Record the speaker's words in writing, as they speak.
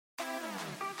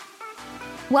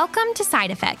Welcome to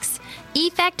Side Effects,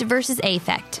 effect versus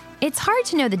affect. It's hard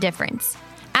to know the difference.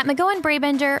 At McGowan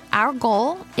Brabender, our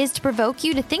goal is to provoke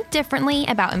you to think differently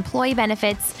about employee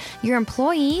benefits, your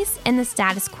employees, and the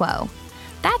status quo.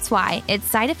 That's why it's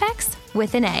Side Effects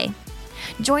with an A.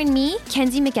 Join me,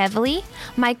 Kenzie McEvely,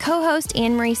 my co-host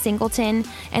Anne-Marie Singleton,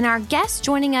 and our guest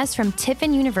joining us from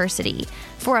Tiffin University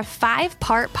for a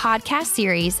 5-part podcast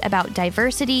series about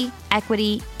diversity,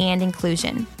 equity, and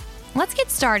inclusion. Let's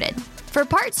get started. For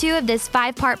part 2 of this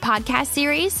 5-part podcast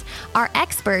series, our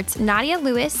experts, Nadia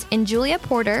Lewis and Julia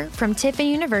Porter from Tiffin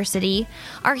University,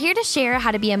 are here to share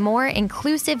how to be a more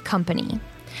inclusive company.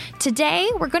 Today,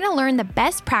 we're going to learn the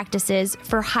best practices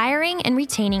for hiring and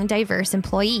retaining diverse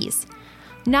employees.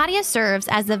 Nadia serves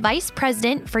as the Vice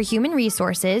President for Human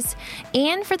Resources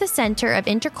and for the Center of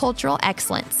Intercultural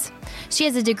Excellence. She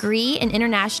has a degree in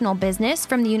International Business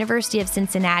from the University of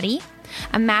Cincinnati,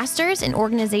 a master's in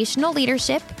Organizational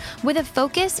Leadership with a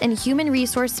focus in Human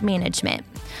Resource Management,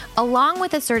 along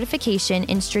with a certification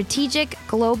in Strategic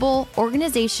Global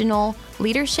Organizational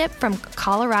Leadership from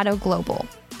Colorado Global.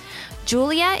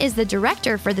 Julia is the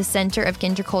Director for the Center of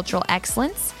Intercultural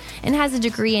Excellence and has a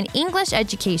degree in English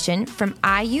Education from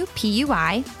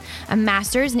IUPUI, a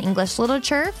master's in English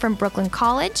Literature from Brooklyn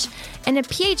College, and a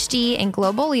PhD in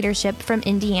Global Leadership from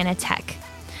Indiana Tech.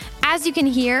 As you can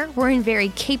hear, we're in very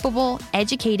capable,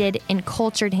 educated, and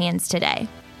cultured hands today.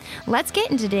 Let's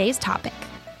get into today's topic.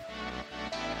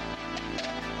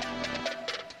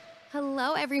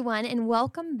 Hello, everyone, and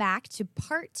welcome back to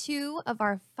part 2 of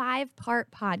our 5-part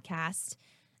podcast.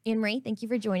 Anne-Marie, thank you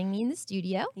for joining me in the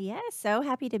studio. Yes, so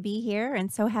happy to be here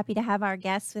and so happy to have our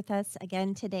guests with us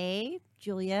again today,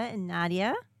 Julia and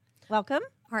Nadia. Welcome.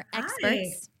 Our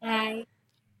experts. Hi.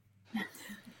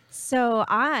 So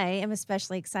I am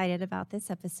especially excited about this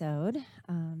episode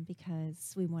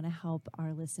because we want to help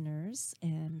our listeners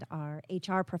and our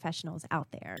HR professionals out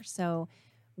there. So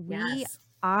we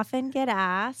often get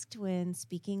asked when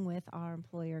speaking with our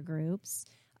employer groups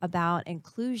about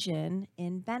inclusion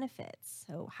in benefits.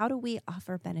 So how do we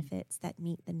offer benefits that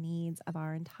meet the needs of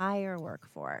our entire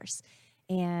workforce?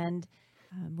 And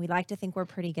we like to think we're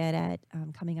pretty good at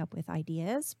coming up with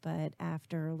ideas, but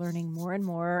after learning more and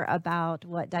more about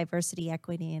what diversity,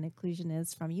 equity, and inclusion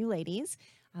is from you ladies,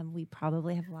 we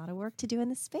probably have a lot of work to do in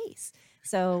this space.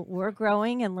 So we're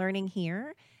growing and learning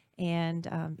here. And,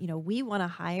 we want to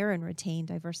hire and retain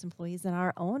diverse employees in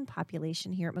our own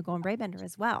population here at McGowan Brabender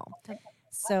as well.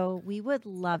 So we would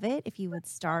love it if you would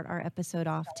start our episode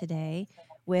off today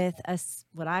with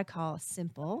what I call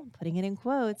simple, putting it in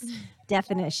quotes,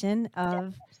 definition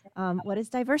of what is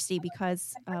diversity,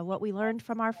 because what we learned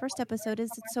from our first episode is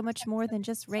it's so much more than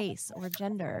just race or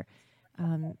gender.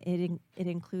 It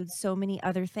includes so many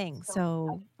other things.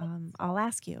 So I'll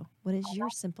ask you, what is your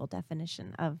simple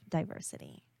definition of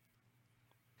diversity?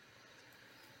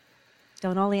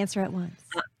 Don't all answer at once.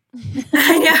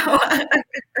 I know.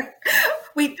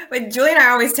 Julie and I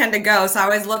always tend to go, so I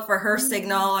always look for her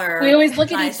signal. Or we always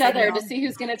look at each other to see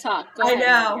who's going to talk. Go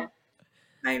ahead.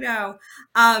 I know.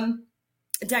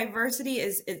 Diversity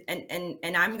is,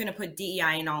 and I'm going to put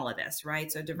DEI in all of this,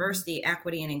 right? So diversity,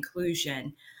 equity, and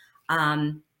inclusion.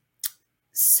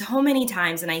 So many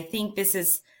times, and I think this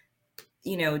is,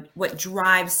 what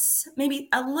drives maybe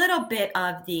a little bit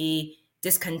of the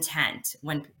discontent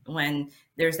when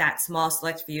there's that small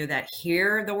select few that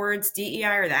hear the words DEI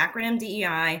or the acronym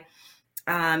DEI,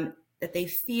 that they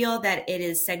feel that it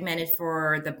is segmented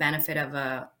for the benefit of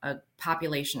a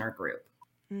population or group,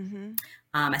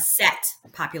 a set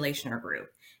population or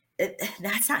group.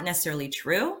 That's not necessarily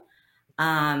true.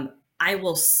 I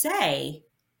will say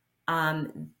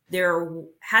there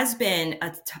has been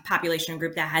a population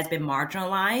group that has been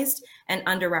marginalized and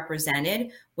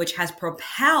underrepresented, which has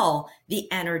propelled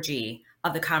the energy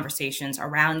of the conversations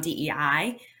around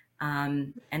DEI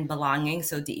and belonging.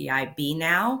 So DEIB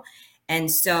now. And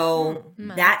so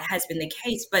that has been the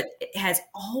case, but it has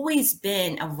always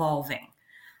been evolving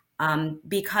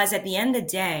because at the end of the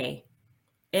day,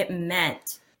 it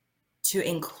meant to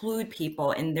include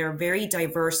people in their very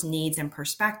diverse needs and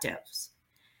perspectives.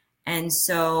 And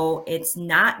so it's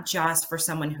not just for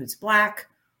someone who's Black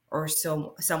or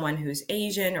someone who's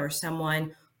Asian or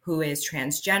someone who is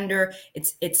transgender.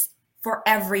 It's for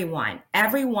everyone,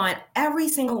 every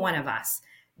single one of us.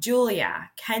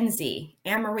 Julia, Kenzie,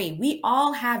 Anne-Marie, we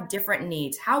all have different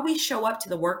needs. How we show up to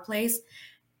the workplace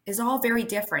is all very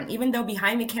different. Even though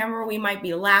behind the camera we might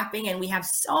be laughing and we have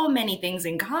so many things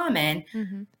in common,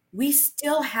 we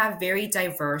still have very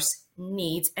diverse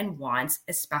needs and wants,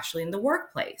 especially in the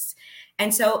workplace.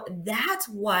 And so that's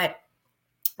what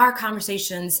our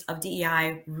conversations of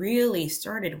DEI really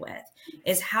started with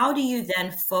is how do you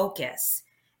then focus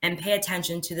and pay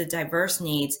attention to the diverse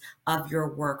needs of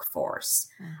your workforce?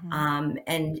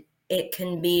 And it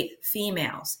can be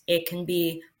females, it can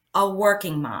be a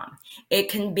working mom, it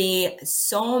can be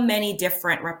so many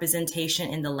different representation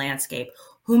in the landscape.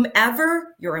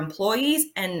 Whomever your employees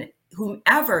and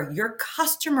whomever your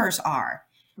customers are,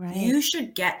 you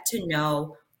should get to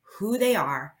know who they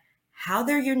are, how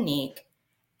they're unique,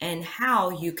 and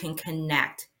how you can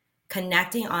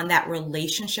connecting on that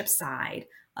relationship side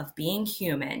of being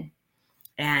human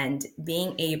and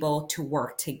being able to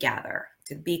work together,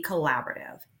 to be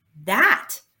collaborative.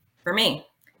 That, for me,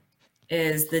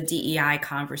 is the DEI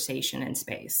conversation in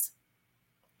space.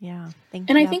 Yeah.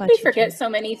 And I think we forget so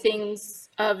many things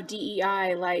of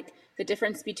DEI, like the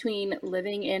difference between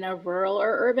living in a rural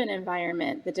or urban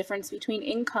environment, the difference between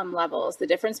income levels, the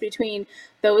difference between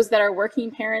those that are working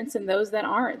parents and those that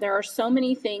aren't. There are so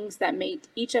many things that make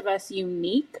each of us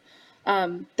unique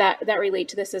that relate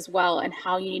to this as well, and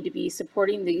how you need to be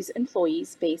supporting these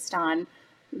employees based on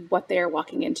what they're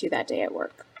walking into that day at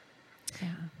work. Yeah.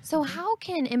 So how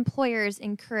can employers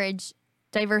encourage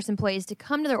diverse employees to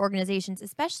come to their organizations,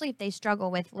 especially if they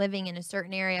struggle with living in a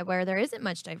certain area where there isn't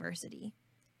much diversity?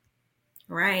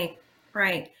 Right.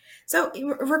 So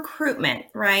recruitment,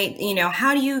 right?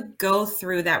 How do you go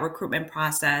through that recruitment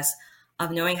process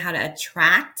of knowing how to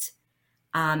attract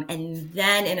and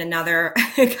then in another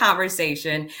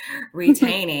conversation,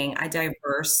 retaining a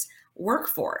diverse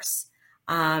workforce?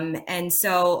 And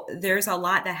so there's a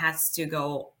lot that has to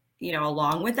go,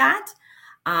 along with that.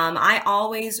 I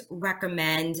always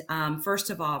recommend, first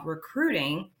of all,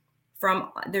 recruiting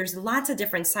there's lots of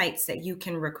different sites that you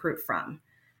can recruit from.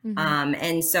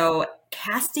 And so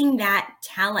casting that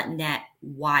talent net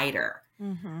wider,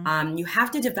 you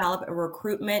have to develop a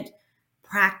recruitment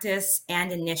practice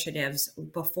and initiatives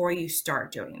before you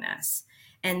start doing this.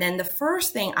 And then the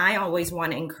first thing I always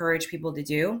want to encourage people to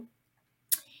do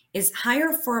is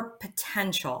hire for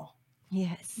potential.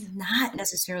 Yes. Not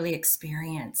necessarily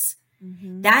experience.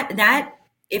 That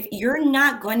if you're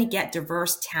not going to get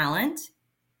diverse talent,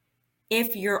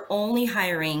 if you're only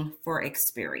hiring for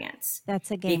experience,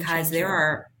 that's a game because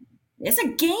changer. It's a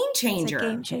game changer. It's a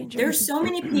game changer. There's so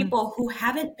many people who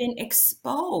haven't been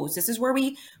exposed. This is where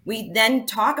we then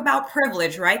talk about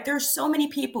privilege, right? There's so many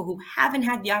people who haven't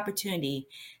had the opportunity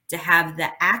to have the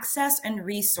access and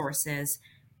resources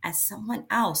as someone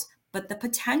else, but the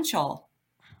potential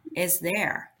is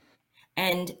there.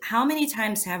 And how many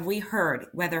times have we heard,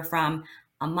 whether from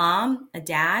a mom, a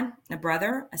dad, a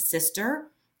brother, a sister,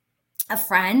 a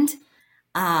friend,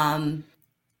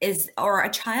 or a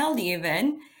child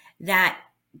even, that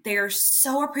they're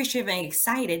so appreciative and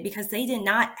excited because they did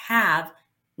not have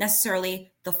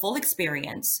necessarily the full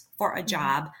experience for a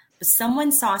job, but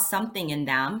someone saw something in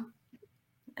them.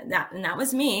 And that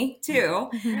was me too.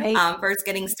 Right. First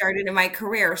getting started in my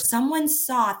career, someone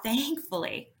saw,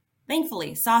 thankfully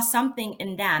saw something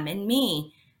in them, in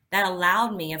me, that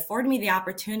afforded me the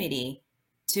opportunity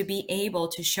to be able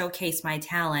to showcase my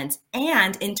talents.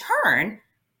 And in turn,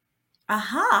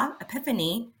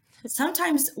 epiphany,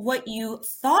 sometimes what you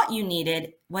thought you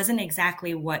needed wasn't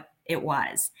exactly what it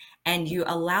was. And you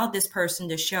allowed this person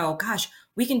to show, gosh,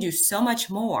 we can do so much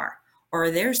more,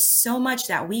 or there's so much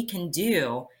that we can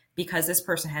do because this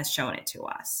person has shown it to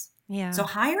us. Yeah. So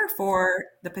hire for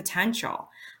the potential.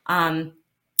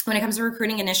 When it comes to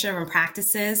recruiting initiative and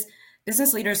practices,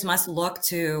 business leaders must look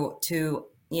to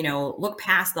look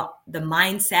past the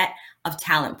mindset of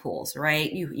talent pools,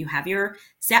 right? You have your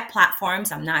set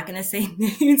platforms. I'm not going to say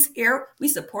names here. We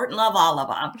support and love all of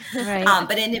them. Right.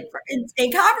 But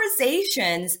in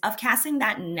conversations of casting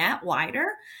that net wider,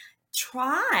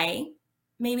 try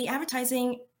maybe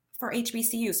advertising for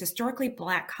HBCUs, historically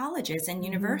Black colleges and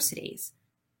universities,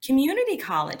 community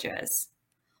colleges.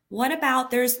 What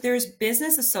about there's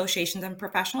business associations and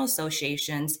professional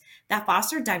associations that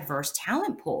foster diverse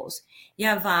talent pools. You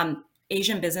have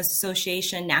Asian Business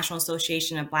Association, National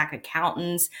Association of Black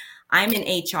Accountants. I'm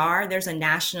in HR. There's a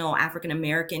National African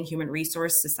American Human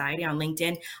Resource Society on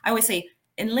LinkedIn. I always say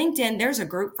in LinkedIn, there's a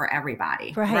group for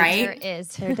everybody, right? There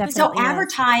is. So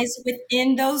advertise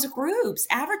within those groups.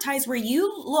 Advertise where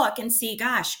you look and see,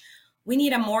 gosh, we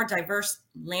need a more diverse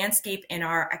landscape in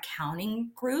our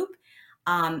accounting group.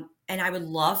 And I would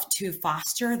love to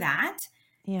foster that.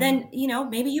 Yeah. Then,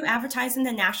 maybe you advertise in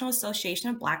the National Association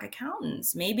of Black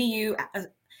Accountants. Maybe you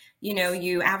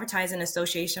advertise in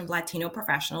Association of Latino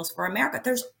Professionals for America.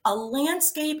 There's a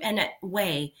landscape and a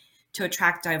way to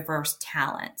attract diverse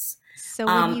talents. So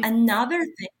another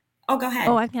thing. Oh, go ahead.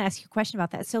 Oh, I'm going to ask you a question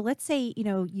about that. So let's say,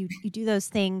 you do those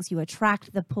things, you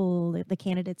attract the pool, the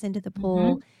candidates into the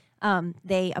pool.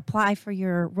 They apply for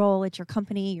your role at your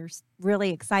company. You're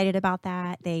really excited about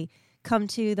that. They come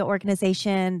to the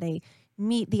organization. They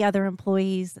meet the other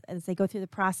employees as they go through the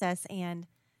process, and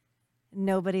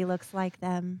nobody looks like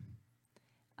them.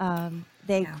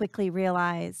 They quickly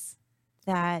realize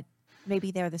that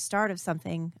maybe they're the start of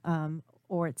something,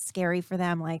 or it's scary for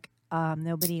them, like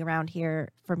nobody around here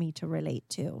for me to relate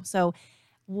to. So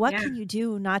what can you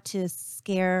do not to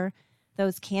scare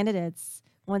those candidates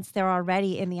once they're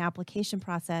already in the application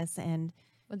process? And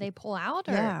would they pull out?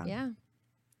 Or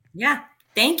Yeah.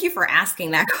 Thank you for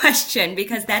asking that question,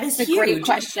 because that is a huge. Great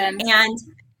question.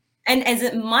 And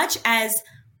as much as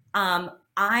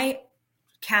I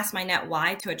cast my net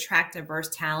wide to attract diverse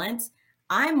talents,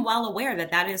 I'm well aware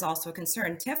that that is also a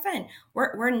concern. Tiffin,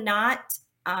 we're not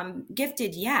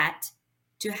gifted yet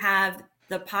to have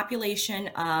the population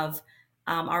of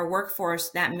our workforce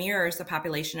that mirrors the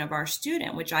population of our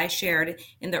student, which I shared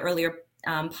in the earlier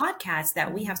podcast,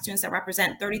 that we have students that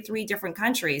represent 33 different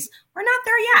countries. We're not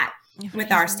there yet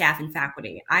with our staff and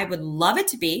faculty. I would love it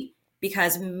to be,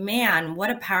 because man, what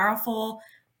a powerful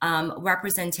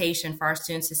representation for our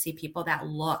students to see people that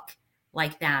look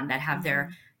like them, that have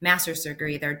their master's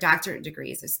degree, their doctorate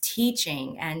degrees, is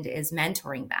teaching and is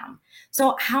mentoring them.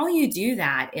 So how you do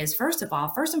that is, first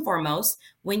and foremost,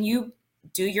 when you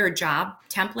do your job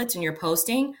templates and your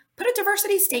posting, put a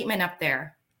diversity statement up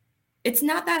there. It's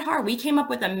not that hard. We came up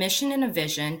with a mission and a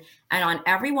vision, and on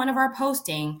every one of our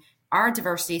posting, our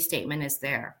diversity statement is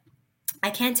there.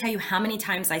 I can't tell you how many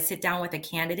times I sit down with a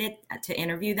candidate to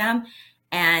interview them,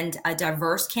 and a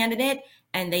diverse candidate,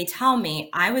 and they tell me,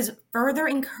 I was further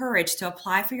encouraged to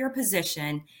apply for your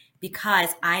position because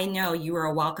I know you are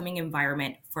a welcoming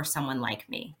environment for someone like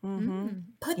me.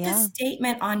 Put the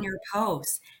statement on your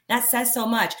post. That says so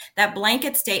much. That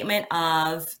blanket statement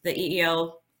of the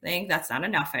EEO thing, that's not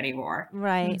enough anymore.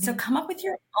 Right. So come up with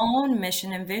your own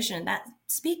mission and vision. That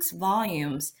speaks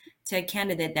volumes to a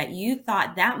candidate, that you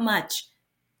thought that much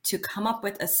to come up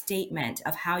with a statement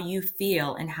of how you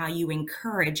feel and how you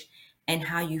encourage and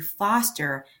how you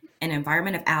foster an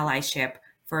environment of allyship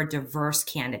for a diverse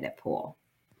candidate pool.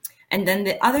 And then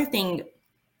the other thing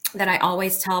that I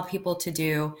always tell people to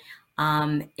do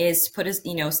is put a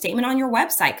statement on your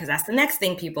website, because that's the next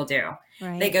thing people do.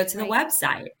 Right. They go to the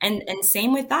website, and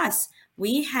same with us.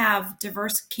 We have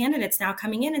diverse candidates now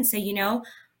coming in and say,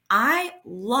 I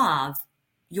love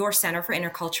your Center for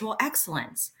Intercultural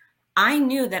Excellence. I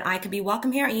knew that I could be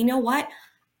welcome here. And you know what?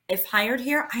 If hired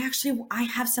here, I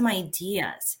have some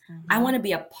ideas. I want to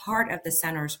be a part of the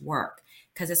center's work,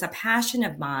 because it's a passion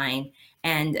of mine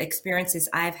and experiences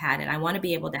I've had, and I want to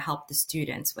be able to help the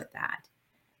students with that.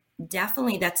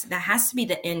 Definitely, that has to be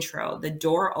the intro, the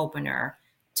door opener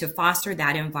to foster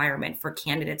that environment for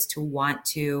candidates to want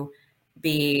to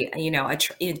be,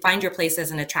 find your place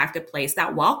as an attractive place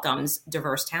that welcomes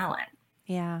diverse talent.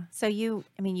 Yeah. So you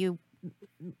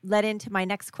led into my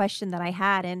next question that I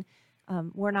had, and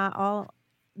we're not all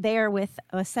there with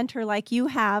a center like you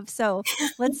have. So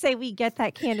let's say we get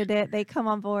that candidate, they come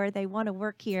on board, they want to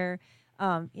work here.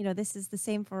 This is the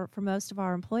same for most of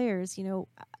our employers.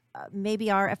 Maybe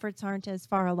our efforts aren't as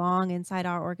far along inside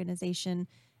our organization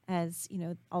as,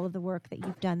 all of the work that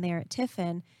you've done there at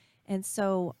Tiffin. And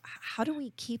so how do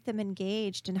we keep them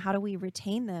engaged, and how do we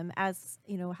retain them as,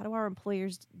 how do our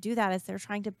employers do that as they're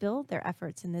trying to build their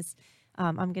efforts in this,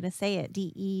 I'm going to say it,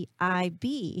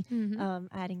 DEIB,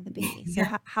 adding the B. So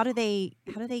how do they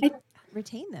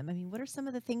retain them? What are some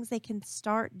of the things they can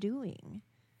start doing?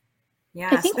 Yeah,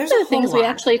 I think one of the things we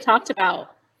actually talked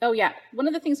about. Oh yeah. One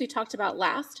of the things we talked about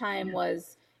last time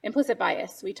was implicit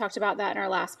bias. We talked about that in our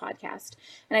last podcast.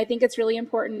 And I think it's really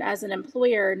important as an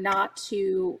employer not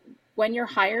to, when you're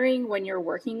hiring, when you're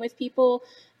working with people,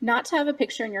 not to have a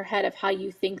picture in your head of how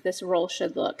you think this role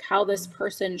should look, how this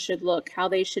person should look, how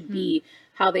they should be,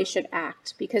 how they should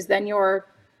act, because then you're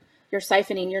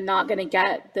siphoning, you're not going to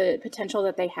get the potential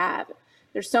that they have.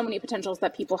 There's so many potentials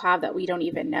that people have that we don't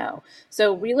even know.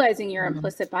 So realizing your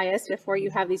implicit bias before you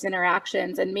have these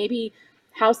interactions, and maybe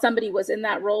how somebody was in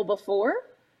that role before,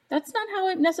 that's not how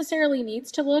it necessarily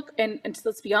needs to look. And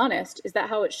let's be honest, is that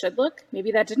how it should look?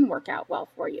 Maybe that didn't work out well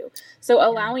for you. So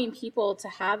allowing people to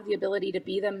have the ability to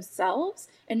be themselves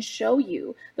and show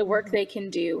you the work they can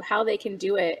do, how they can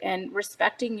do it, and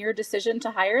respecting your decision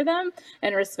to hire them,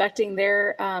 and respecting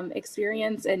their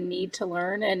experience and need to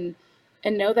learn, and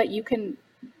know that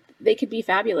they could be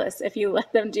fabulous if you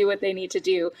let them do what they need to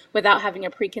do without having a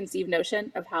preconceived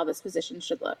notion of how this position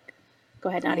should look. Go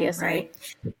ahead, Nadia. Sorry.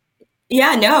 Right.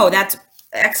 Yeah, no, that's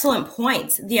excellent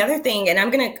points. The other thing, and I'm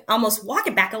going to almost walk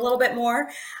it back a little bit more,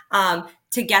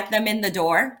 to get them in the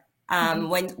door,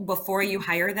 before you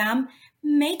hire them,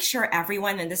 make sure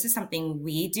everyone, and this is something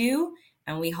we do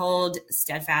and we hold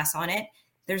steadfast on it,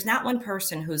 there's not one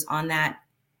person who's on that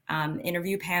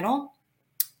interview panel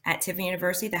at Tiffany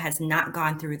University that has not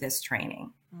gone through this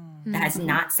training, that has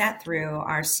not sat through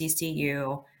our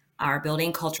CCU, our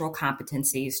Building Cultural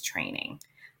Competencies training.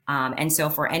 And so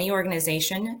for any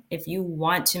organization, if you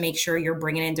want to make sure you're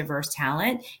bringing in diverse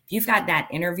talent, if you've got that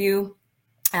interview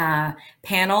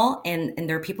panel and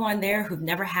there are people in there who've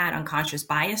never had unconscious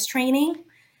bias training,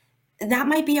 that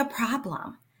might be a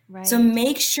problem. Right. So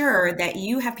make sure that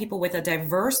you have people with a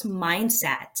diverse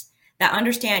mindset that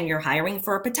understand you're hiring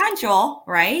for a potential,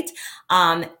 right?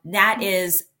 That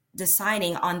is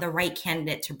deciding on the right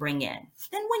candidate to bring in.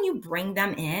 Then when you bring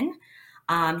them in,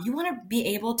 you want to be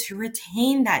able to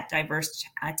retain that diverse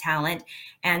talent.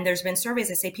 And there's been surveys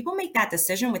that say people make that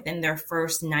decision within their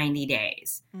first 90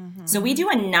 days. So we do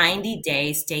a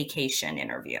 90-day staycation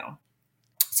interview.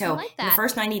 So in the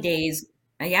first 90 days,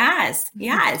 yes.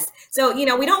 So, we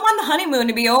don't want the honeymoon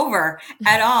to be over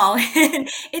at all.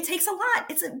 It takes a lot.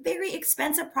 It's a very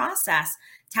expensive process,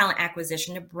 talent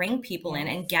acquisition, to bring people in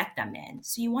and get them in.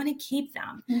 So you want to keep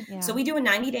them. Yeah. So we do a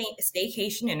 90-day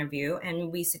staycation interview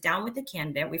and we sit down with the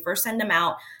candidate. We first send them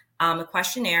out a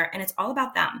questionnaire and it's all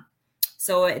about them.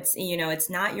 So it's, it's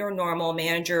not your normal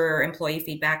manager or employee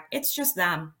feedback. It's just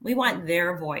them. We want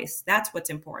their voice. That's what's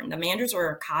important. The managers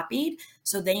are copied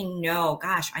so they know,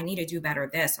 gosh, I need to do better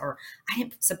this, or I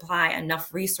didn't supply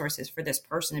enough resources for this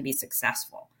person to be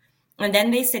successful. And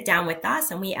then they sit down with us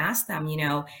and we ask them,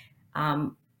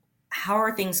 how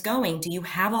are things going? Do you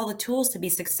have all the tools to be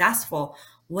successful?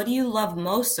 What do you love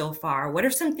most so far? What are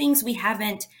some things we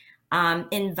haven't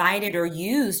invited or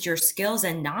used your skills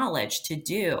and knowledge to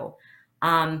do?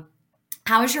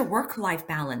 How is your work-life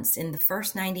balance in the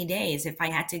first 90 days? If I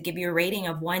had to give you a rating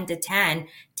of 1 to 10,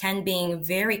 10 being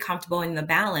very comfortable in the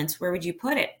balance, where would you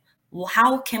put it? Well,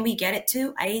 how can we get it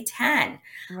to a 10?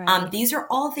 Right. These are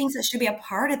all things that should be a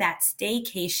part of that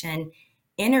staycation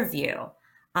interview.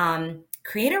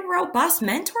 Create a robust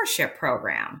mentorship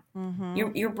program.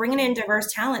 You're bringing in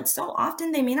diverse talent. So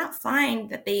often they may not find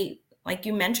that they, like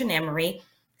you mentioned, Anne-Marie,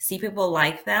 see people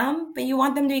like them, but you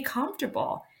want them to be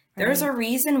comfortable. Right. There's a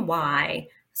reason why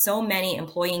so many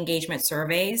employee engagement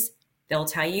surveys, they'll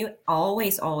tell you,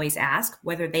 always ask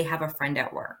whether they have a friend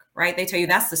at work, right? They tell you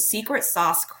that's the secret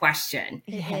sauce question,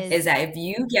 is that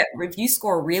if you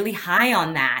score really high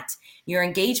on that, your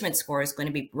engagement score is going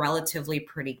to be relatively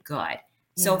pretty good.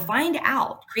 Yeah. So find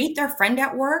out, create their friend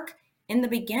at work in the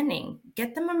beginning,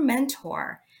 get them a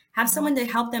mentor, have someone to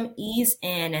help them ease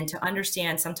in and to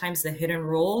understand sometimes the hidden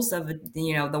rules of,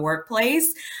 the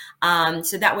workplace.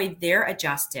 So that way they're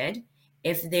adjusted.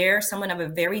 If they're someone of a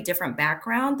very different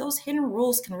background, those hidden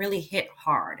rules can really hit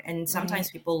hard. And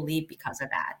sometimes people leave because of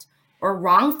that, or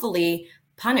wrongfully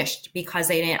punished because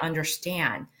they didn't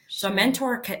understand. So a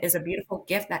mentor is a beautiful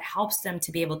gift that helps them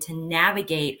to be able to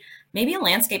navigate maybe a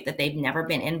landscape that they've never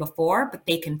been in before, but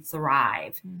they can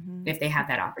thrive if they have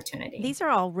that opportunity. These are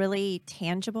all really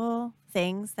tangible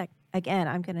things that, again,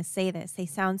 I'm going to say this, they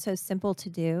sound so simple to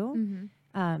do.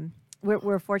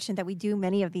 We're fortunate that we do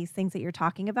many of these things that you're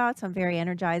talking about. So I'm very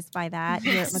energized by that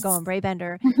here at McGowan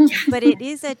Brabender. But it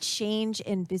is a change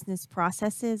in business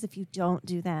processes if you don't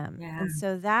do them. Yeah. And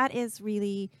so that is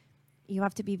really, you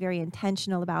have to be very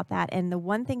intentional about that. And the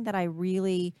one thing that I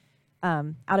really,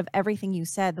 out of everything you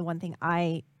said, the one thing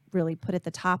I really put at the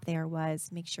top there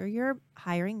was make sure your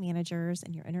hiring managers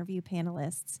and your interview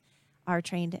panelists are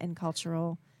trained in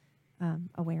cultural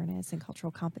awareness and cultural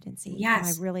competency.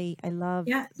 Yes. And I love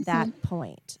that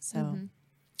point. So,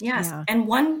 yes. Yeah. And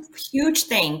one huge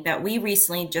thing that we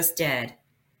recently just did,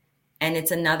 and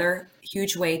it's another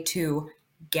huge way to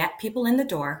get people in the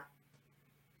door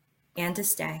and to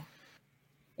stay,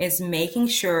 is making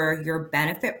sure your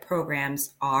benefit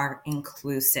programs are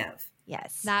inclusive.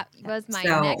 Yes. That was my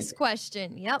next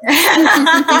question. Yep.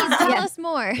 Please tell us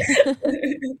more.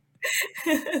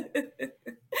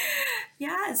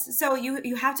 Yes. So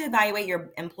you have to evaluate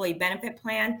your employee benefit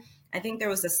plan. I think there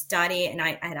was a study, and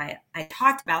I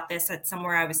talked about this at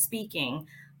somewhere I was speaking,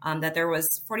 that there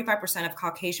was 45% of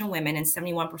Caucasian women and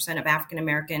 71% of African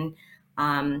American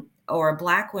or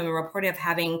Black women reported of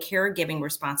having caregiving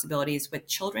responsibilities with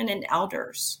children and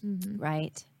elders.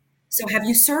 Right. So have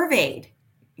you surveyed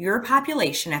your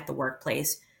population at the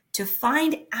workplace to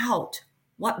find out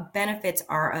what benefits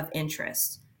are of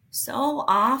interest? So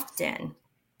often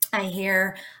I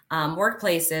hear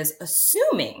workplaces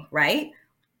assuming, right,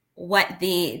 what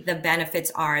the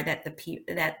benefits are that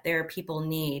that their people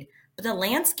need. but the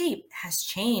landscape has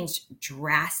changed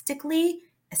drastically,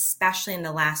 especially in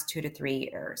the last 2 to 3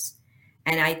 years.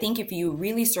 And I think if you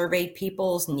really surveyed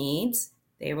people's needs,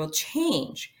 they will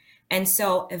change. And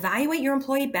so evaluate your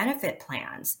employee benefit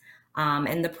plans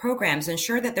and the programs.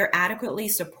 Ensure that they're adequately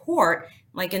support,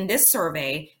 like in this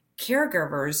survey,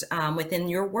 caregivers within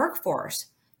your workforce.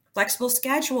 Flexible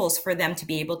schedules for them to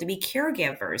be able to be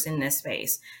caregivers in this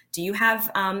space. Do you have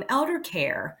elder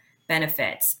care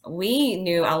benefits? We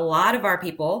knew a lot of our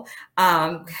people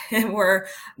were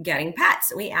getting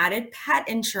pets. We added pet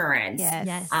insurance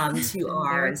to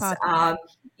ours.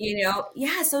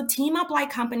 So team up like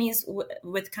companies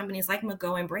with companies like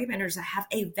McGowan and Bravebenders that have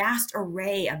a vast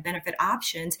array of benefit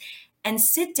options, and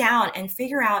sit down and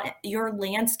figure out your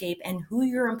landscape and who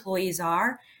your employees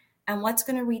are and what's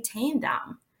going to retain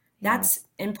them. That's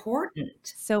important.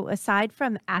 So aside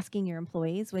from asking your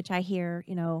employees, which I hear,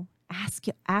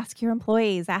 ask your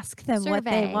employees, ask them what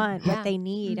they want, what they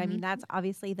need. I mean, that's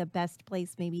obviously the best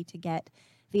place maybe to get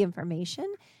the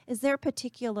information. Is there a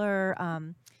particular,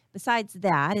 besides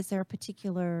that, is there a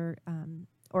particular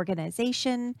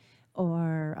organization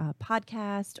or a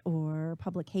podcast or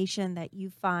publication that you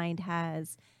find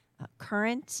has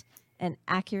current and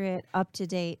accurate,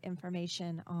 up-to-date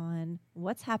information on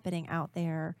what's happening out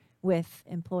there with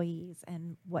employees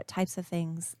and what types of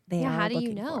things they are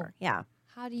looking for? Yeah.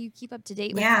 How do you keep up to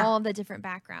date with all the different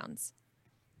backgrounds?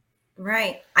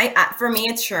 Right. I for me,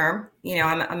 it's SHRM.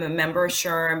 I'm a member of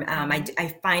SHRM. I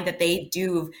find that they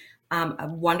do a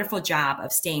wonderful job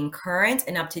of staying current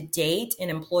and up to date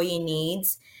in employee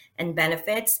needs and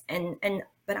benefits.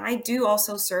 But I do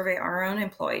also survey our own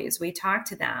employees. We talk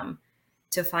to them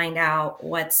to find out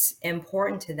what's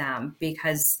important to them,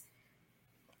 because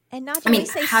how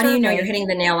do you know you're hitting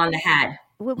the nail on the head?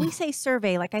 When we say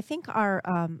survey, like I think our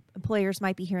employers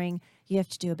might be hearing, you have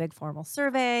to do a big formal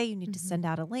survey. You need to send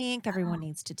out a link. Everyone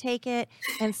needs to take it.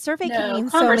 And survey can mean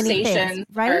so many things,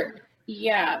 right?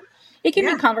 It can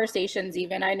be conversations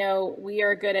even. I know we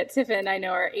are good at Tiffin. I know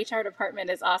our HR department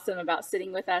is awesome about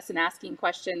sitting with us and asking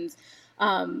questions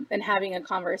and having a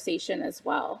conversation as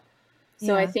well.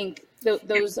 So I think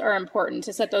those are important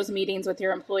to set those meetings with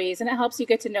your employees, and it helps you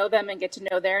get to know them and get to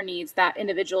know their needs, that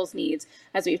individual's needs,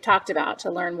 as we've talked about, to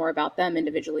learn more about them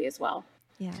individually as well.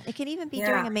 Yeah, it can even be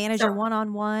during a manager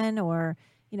one-on-one, or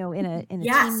in a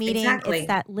team meeting. Exactly. It's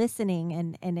that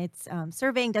listening, and it's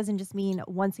surveying doesn't just mean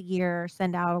once a year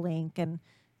send out a link and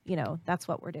that's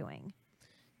what we're doing.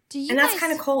 That's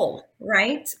kind of cold,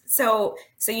 right? So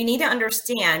you need to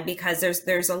understand, because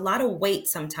there's a lot of weight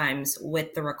sometimes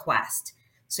with the request.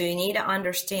 So you need to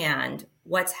understand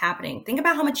what's happening. Think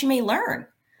about how much you may learn.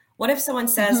 What if someone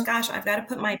says, gosh, I've got to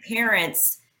put my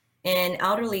parents in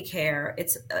elderly care.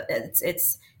 It's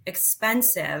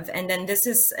expensive. And then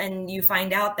and you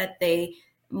find out that they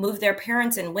move their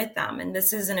parents in with them. And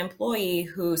this is an employee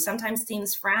who sometimes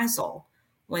seems frazzled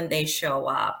when they show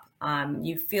up.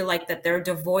 You feel like that they're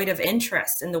devoid of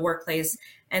interest in the workplace.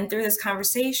 And through this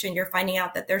conversation, you're finding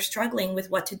out that they're struggling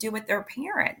with what to do with their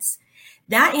parents.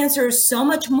 That answers so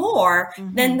much more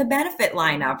than the benefit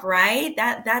lineup, right?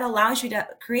 That allows you to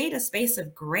create a space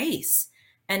of grace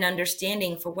and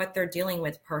understanding for what they're dealing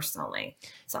with personally.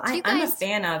 So I'm a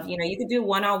fan of, you could do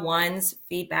one-on-ones,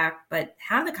 feedback, but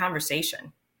have the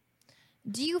conversation.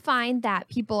 Do you find that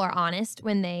people are honest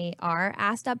when they are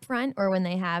asked up front, or when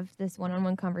they have this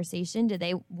one-on-one conversation? Do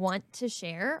they want to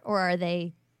share, or are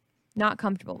they not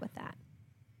comfortable with that?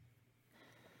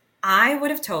 I would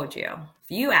have told you,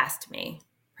 if you asked me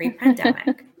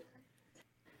pre-pandemic,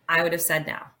 I would have said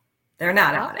no. They're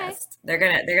not honest. They're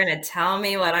gonna tell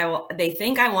me what they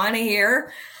think I want to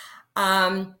hear.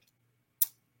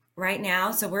 Right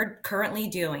now, so we're currently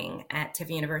doing at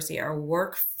Tiffin University our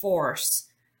workforce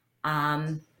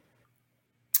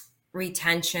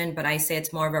retention, but I say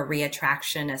it's more of a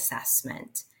reattraction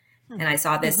assessment. And I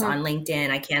saw this on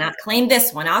LinkedIn. I cannot claim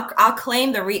this one. I'll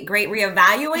claim the great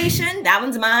reevaluation. That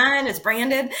one's mine. It's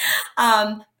branded.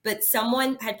 But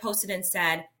someone had posted and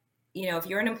said, if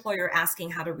you're an employer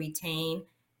asking how to retain,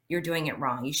 you're doing it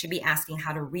wrong. You should be asking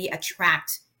how to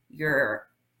reattract your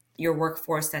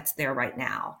workforce that's there right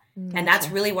now. Gotcha. And that's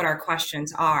really what our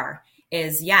questions are.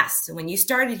 Is yes, when you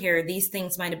started here, these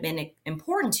things might have been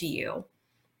important to you,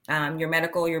 your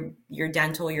medical, your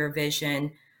dental, your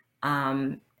vision.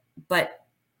 But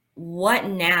what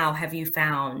now have you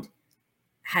found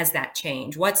has that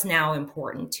changed? What's now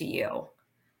important to you?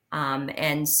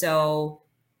 And so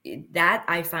that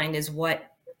I find is what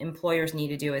employers need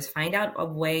to do, is find out a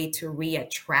way to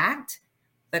reattract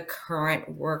the current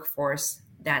workforce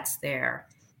that's there,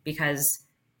 because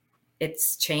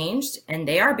it's changed and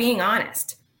they are being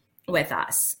honest. with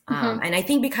us. And I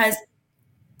think because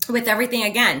with everything,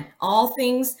 again, all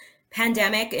things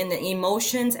pandemic and the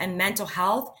emotions and mental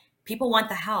health, people want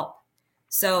the help.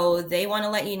 So they want to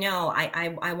let you know,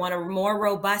 I want a more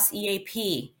robust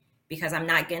EAP because I'm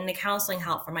not getting the counseling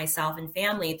help for myself and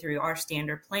family through our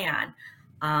standard plan.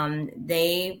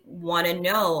 They want to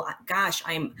know, gosh,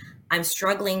 I'm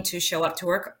struggling to show up to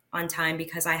work on time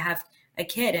because I have a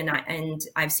kid, and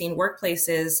I've seen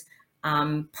workplaces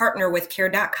partner with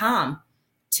care.com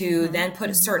to then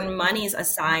put certain monies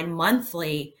aside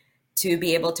monthly to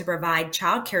be able to provide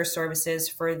childcare services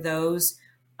for those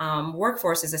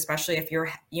workforces, especially if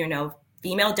you're,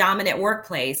 female dominant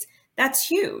workplace. That's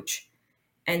huge.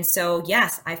 And so,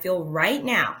 yes, I feel right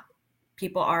now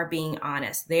people are being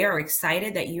honest. They are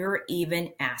excited that you're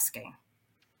even asking.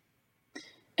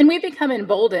 And we've become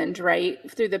emboldened, right,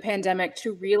 through the pandemic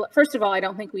to first of all, I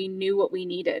don't think we knew what we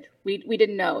needed. We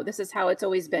didn't know. This is how it's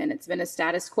always been. It's been a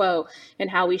status quo in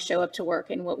how we show up to work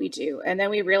and what we do. And then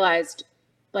we realized,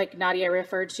 like Nadia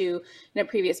referred to in a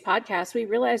previous podcast, we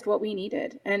realized what we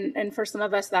needed. And for some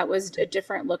of us, that was a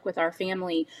different look with our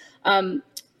family.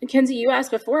 Kenzie, you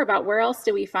asked before about where else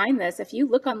do we find this? If you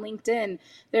look on LinkedIn,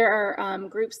 there are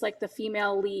groups like the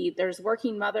Female Lead. There's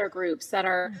working mother groups that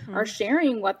are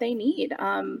sharing what they need.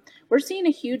 We're seeing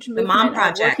a huge movement the Mom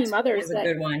Project of working mothers. Is a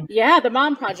good one. Yeah, the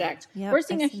Mom Project. Yep, we're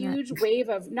seeing a huge wave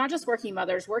of not just working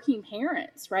mothers, working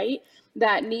parents, right?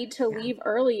 That need to leave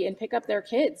early and pick up their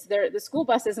kids. The school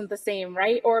bus isn't the same,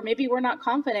 right? Or maybe we're not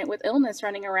confident with illness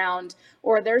running around,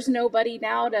 or there's nobody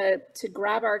now to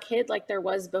grab our kid like there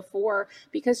was before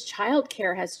because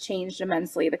childcare has changed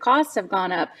immensely. The costs have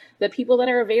gone up. The people that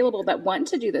are available that want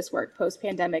to do this work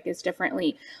post-pandemic is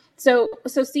differently. So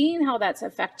seeing how that's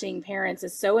affecting parents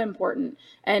is so important,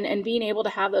 and being able to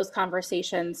have those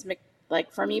conversations. Like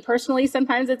for me personally,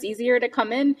 sometimes it's easier to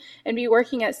come in and be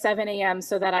working at 7 a.m.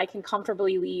 so that I can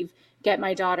comfortably leave, get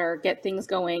my daughter, get things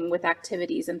going with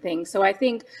activities and things. So I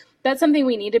think that's something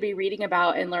we need to be reading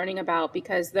about and learning about,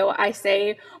 because though I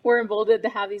say we're emboldened to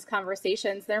have these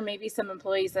conversations, there may be some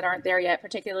employees that aren't there yet,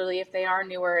 particularly if they are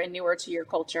newer to your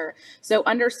culture. So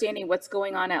understanding what's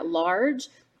going on at large,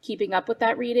 keeping up with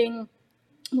that reading.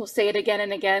 We'll say it again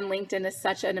and again, LinkedIn is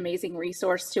such an amazing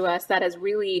resource to us that has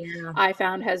really, I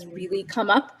found, has really come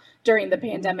up during the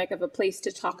pandemic of a place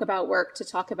to talk about work, to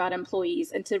talk about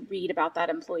employees, and to read about that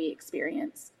employee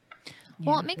experience.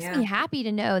 Well, it makes me happy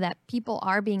to know that people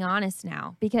are being honest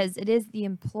now, because it is the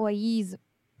employees'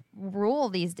 rule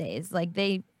these days. Like,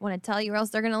 they want to tell you or else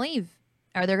they're going to leave,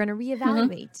 or they're going to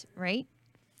reevaluate, right?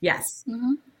 Yes.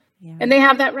 Yeah. And they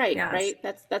have that right, right?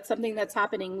 That's something that's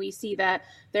happening. We see that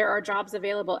there are jobs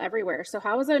available everywhere. So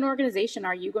how, as an organization,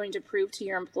 are you going to prove to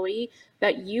your employee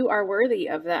that you are worthy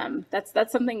of them? That's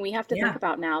something we have to think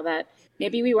about now, that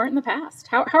maybe we weren't in the past.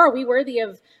 How are we worthy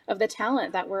of the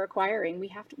talent that we're acquiring? We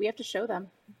have to show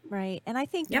them. Right. And I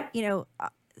think,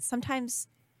 sometimes,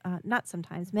 not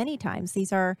sometimes, many times,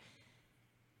 these are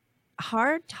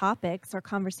hard topics or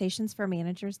conversations for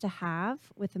managers to have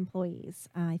with employees.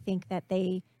 I think that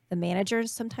the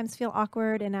managers sometimes feel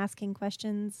awkward in asking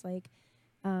questions, like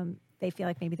they feel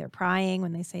like maybe they're prying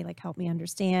when they say, like, help me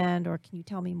understand, or can you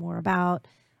tell me more about,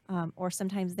 or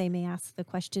sometimes they may ask the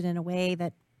question in a way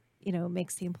that,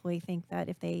 makes the employee think that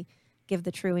if they give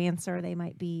the true answer, they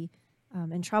might be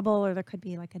in trouble, or there could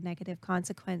be like a negative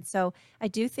consequence. So I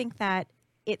do think that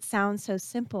it sounds so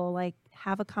simple, like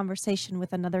have a conversation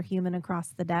with another human across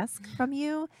the desk from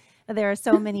you. There are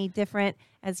so many different,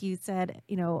 as you said,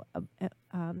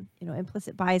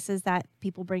 implicit biases that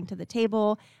people bring to the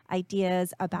table,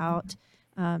 ideas about,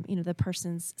 the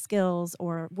person's skills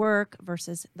or work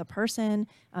versus the person.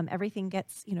 Everything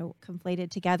gets,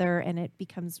 conflated together, and it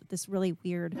becomes this really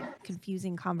weird,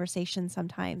 confusing conversation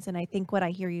sometimes. And I think what I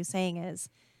hear you saying is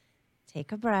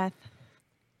take a breath,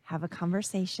 have a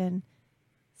conversation,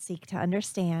 seek to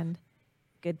understand.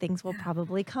 Good things will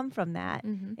probably come from that.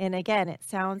 Mm-hmm. And again, it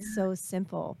sounds so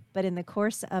simple, but in the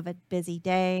course of a busy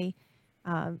day,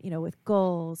 with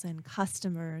goals and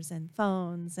customers and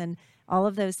phones and all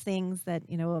of those things that,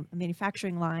 a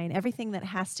manufacturing line, everything that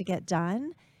has to get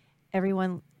done,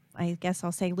 everyone, I guess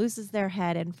I'll say, loses their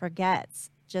head and forgets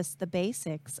just the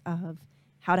basics of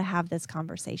how to have this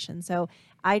conversation. So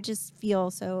I just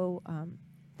feel so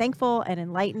thankful and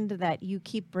enlightened that you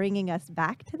keep bringing us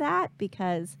back to that,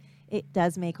 because it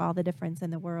does make all the difference in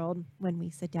the world when we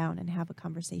sit down and have a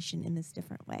conversation in this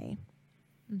different way.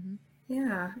 Mm-hmm.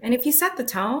 Yeah. And if you set the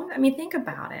tone, think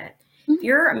about it. Mm-hmm. If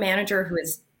you're a manager who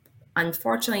has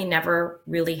unfortunately never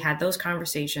really had those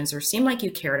conversations or seemed like you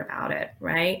cared about it,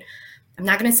 right? I'm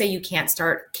not going to say you can't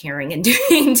start caring and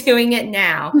doing it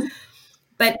now,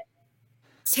 but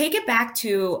take it back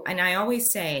to, and I always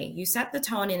say, you set the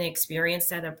tone and the experience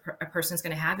that a person's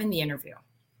going to have in the interview,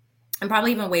 and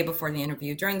probably even way before the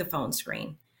interview, during the phone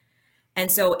screen. And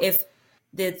so if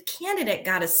the candidate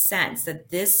got a sense that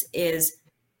this is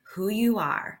who you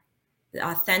are,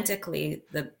 authentically,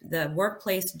 the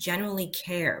workplace genuinely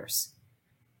cares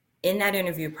in that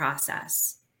interview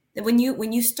process, that when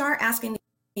you start asking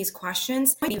these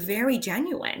questions, might be very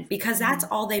genuine, because that's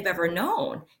all they've ever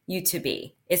known you to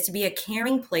be, is to be a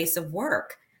caring place of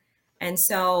work. And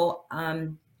so,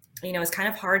 it's kind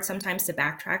of hard sometimes to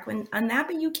backtrack on that,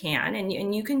 but you can,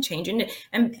 and you can change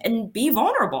and be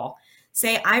vulnerable.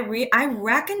 Say, I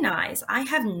recognize I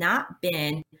have not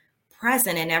been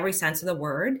present in every sense of the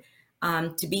word,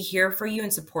 to be here for you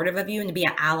and supportive of you and to be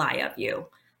an ally of you.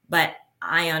 But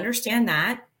I understand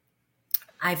that.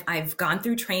 I've gone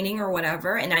through training or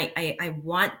whatever, and I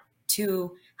want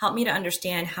to help me to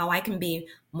understand how I can be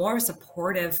more of a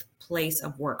supportive place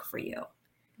of work for you.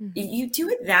 Mm-hmm. If you do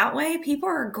it that way, people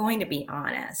are going to be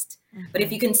honest. Mm-hmm. But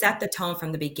if you can set the tone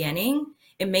from the beginning,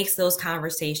 it makes those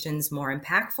conversations more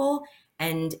impactful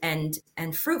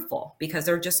and fruitful, because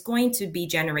they're just going to be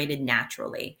generated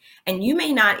naturally. And you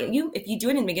may not, if you do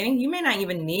it in the beginning, you may not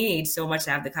even need so much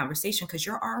to have the conversation, because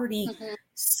you're already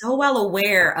so well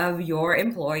aware of your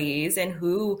employees and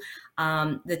who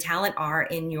the talent are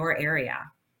in your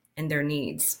area and their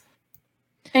needs.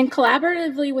 And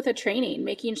collaboratively with a training,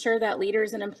 making sure that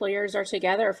leaders and employers are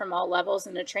together from all levels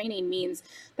in a training means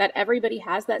that everybody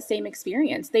has that same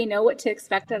experience. They know what to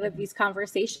expect out of these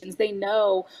conversations. They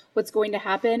know what's going to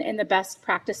happen and the best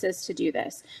practices to do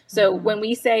this. So when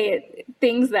we say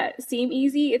things that seem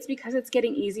easy, it's because it's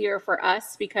getting easier for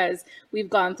us, because we've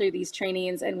gone through these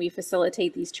trainings and we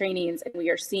facilitate these trainings, and we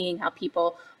are seeing how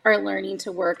people are learning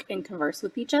to work and converse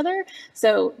with each other.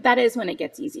 So that is when it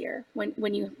gets easier,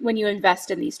 when you invest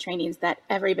in these trainings that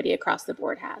everybody across the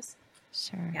board has.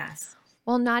 Sure. Yes.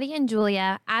 Well, Nadia and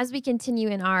Julia, as we continue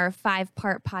in our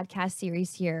 5-part podcast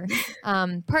series here,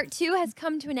 part 2 has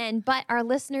come to an end, but our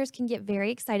listeners can get very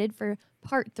excited for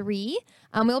part 3.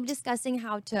 We'll be discussing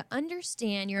how to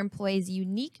understand your employees'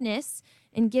 uniqueness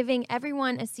and giving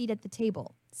everyone a seat at the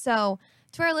table. So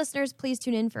to our listeners, please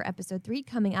tune in for episode 3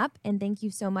 coming up, and thank you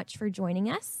so much for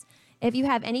joining us. If you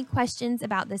have any questions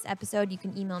about this episode, you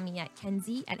can email me at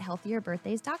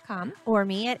kenzie@healthierbirthdays.com. Or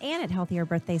me at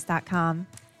ann@healthierbirthdays.com.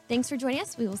 Thanks for joining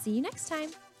us. We will see you next time.